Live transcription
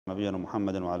نبينا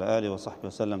محمد وعلى آله وصحبه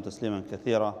وسلم تسليما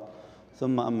كثيرا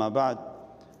ثم أما بعد.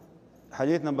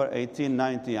 حديث number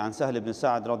 1890 عن سهل بن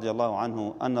سعد رضي الله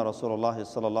عنه أن رسول الله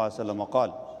صلى الله عليه وسلم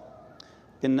قال: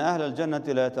 إن أهل الجنة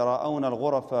لا يتراءون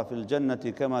الغرف في الجنة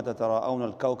كما تتراءون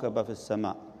الكوكب في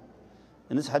السماء.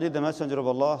 In this hadith, the Messenger of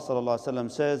Allah صلى الله عليه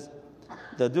وسلم says,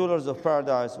 the dwellers of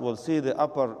paradise will see the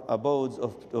upper abodes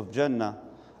of Jannah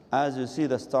as you see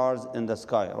the stars in the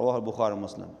sky. Rawah al-Bukhari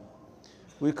Muslim.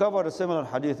 We covered a similar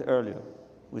hadith earlier.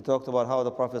 We talked about how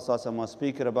the Prophet ﷺ was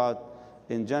speaking about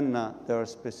in Jannah there are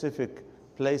specific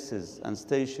places and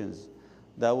stations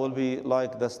that will be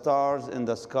like the stars in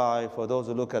the sky for those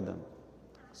who look at them.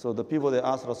 So the people, they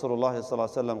asked Rasulullah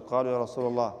ﷺ, قالوا يا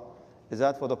رسول الله, is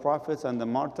that for the prophets and the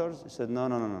martyrs? He said, no.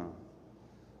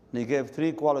 And he gave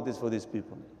 3 qualities for these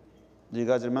people. Do you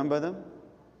guys remember them?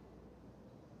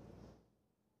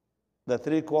 The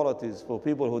 3 qualities for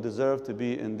people who deserve to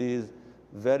be in these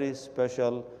very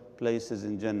special places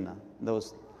in Jannah.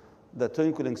 The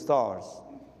twinkling stars,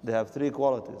 they have 3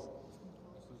 qualities.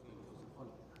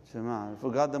 Jama'ah, I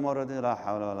forgot them already. La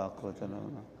hawla wa la quwwata illa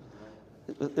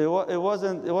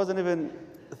billah. It wasn't even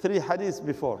 3 hadiths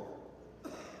before.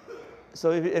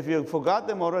 So if you forgot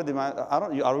them already,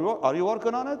 are you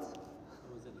working on it?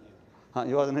 Huh,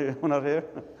 you wasn't here? Not here?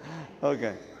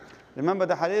 Okay. Remember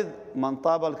the hadith, من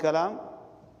طاب الكلام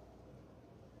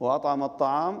وأطعم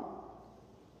الطعام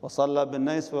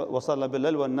وصلى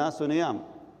بالليل والناس نيام.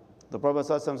 The Prophet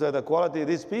ﷺ said the quality of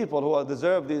these people who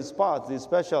deserve these spots, these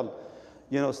special,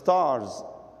 stars,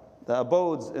 the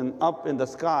abodes up in the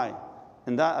sky,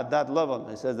 at that level.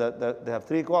 He says that they have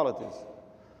 3 qualities.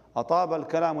 أطاب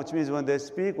الكلام, which means when they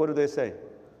speak, what do they say?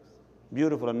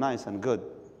 Beautiful and nice and good.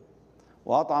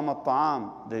 وأطعم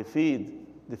الطعام, they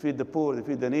feed the poor, they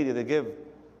feed the needy, they give.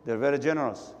 They're very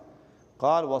generous.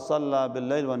 قال وصلى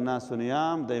بالليل والناس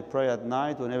نيام, they pray at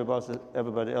night when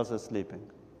everybody else is sleeping.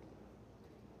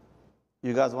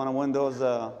 You guys want to win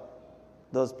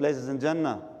those places in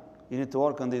Jannah? You need to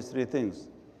work on these 3 things.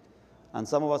 And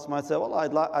some of us might say, well,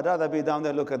 I'd rather be down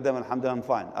there, look at them, alhamdulillah, I'm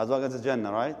fine, as long as it's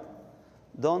Jannah, right?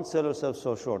 Don't sell yourself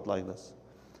so short like this.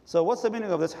 So what's the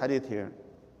meaning of this hadith here?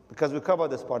 Because we covered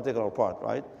this particular part,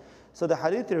 right? So the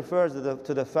hadith refers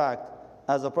to the fact,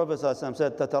 as the Prophet ﷺ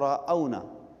said, تَتَرَاءَوْنَ.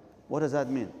 What does that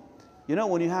mean?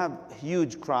 When you have a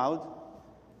huge crowd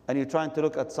and you're trying to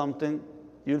look at something,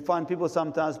 you'll find people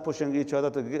sometimes pushing each other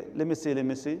to get, let me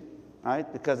see,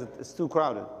 right? Because it's too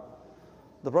crowded.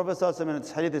 The Prophet ﷺ in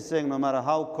this hadith is saying, no matter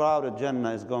how crowded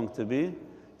Jannah is going to be,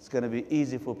 it's going to be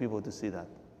easy for people to see that.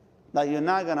 Like you're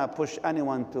not going to push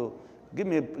anyone to, give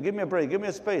me a break, give me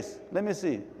a space, let me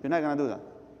see. You're not going to do that.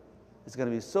 It's going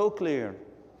to be so clear,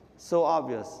 so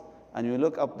obvious. And you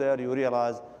look up there, you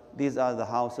realize these are the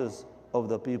houses of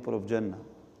the people of Jannah.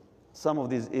 Some of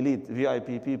these elite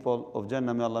VIP people of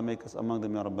Jannah, may Allah make us among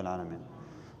them, Ya Rabbil Alameen.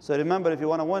 So remember, if you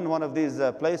want to win one of these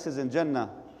places in Jannah,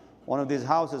 one of these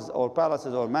houses or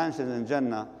palaces or mansions in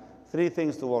Jannah, 3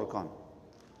 things to work on.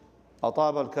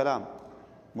 Atab al-kalam.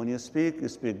 When you speak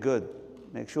good.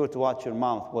 Make sure to watch your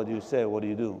mouth. What do you say? What do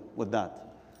you do with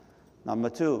that? Number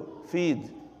 2,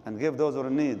 feed and give those who are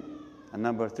in need. And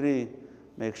number 3,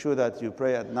 make sure that you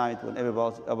pray at night when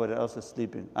everybody else is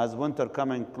sleeping. As winter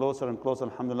coming closer and closer,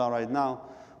 alhamdulillah, right now,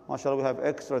 mashallah, we have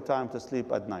extra time to sleep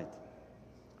at night.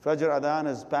 Fajr Adhan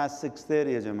is past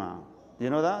 6:30, ya Jama'ah. Do you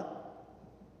know that?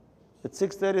 It's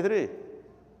 6:33,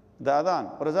 the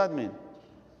Adhan. What does that mean?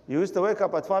 You used to wake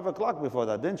up at 5 o'clock before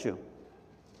that, didn't you?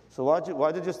 So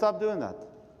why did you stop doing that?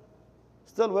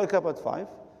 Still wake up at 5,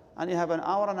 and you have an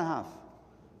hour and a half.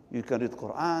 You can read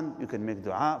Quran, you can make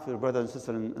dua for your brothers and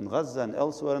sisters in Gaza and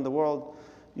elsewhere in the world.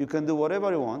 You can do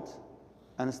whatever you want,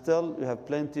 and still you have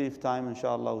plenty of time,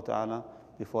 inshaAllah ta'ala,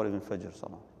 before even Fajr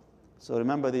Salah. So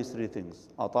remember these 3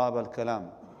 things. Atab al-kalam,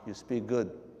 you speak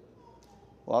good.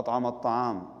 وأطعم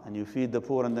الطعام, and you feed the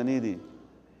poor and the needy.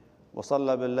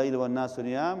 وصلى بالليل والناس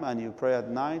نيام, and you pray at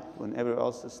night when everyone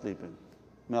else is sleeping.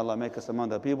 May Allah make us among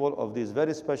the people of these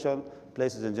very special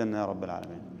places in Jannah, Ya Rabbil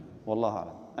Alameen. Wallahu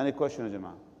alam. Any question,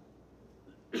 Jama'ah?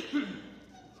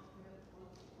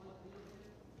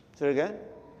 Say it again?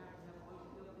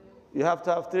 You have to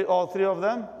have all 3 of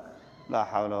them? La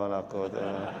hawla wa la quwwata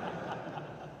illa billah.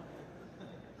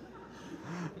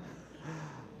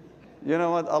 You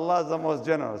know what? Allah is the most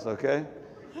generous, okay?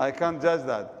 I can't judge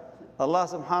that. Allah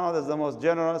subhanahu wa ta'ala is the most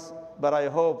generous, but I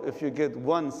hope if you get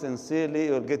one sincerely,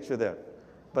 it will get you there.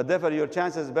 But therefore, your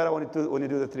chances is better when you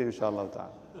do the 3, inshallah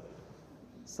ta'ala.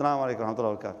 Assalamu alaikum wa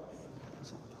rahmatullahi wa barakatuh.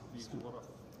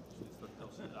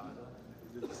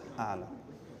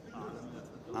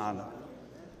 أعلى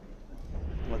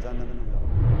وجعلنا منهم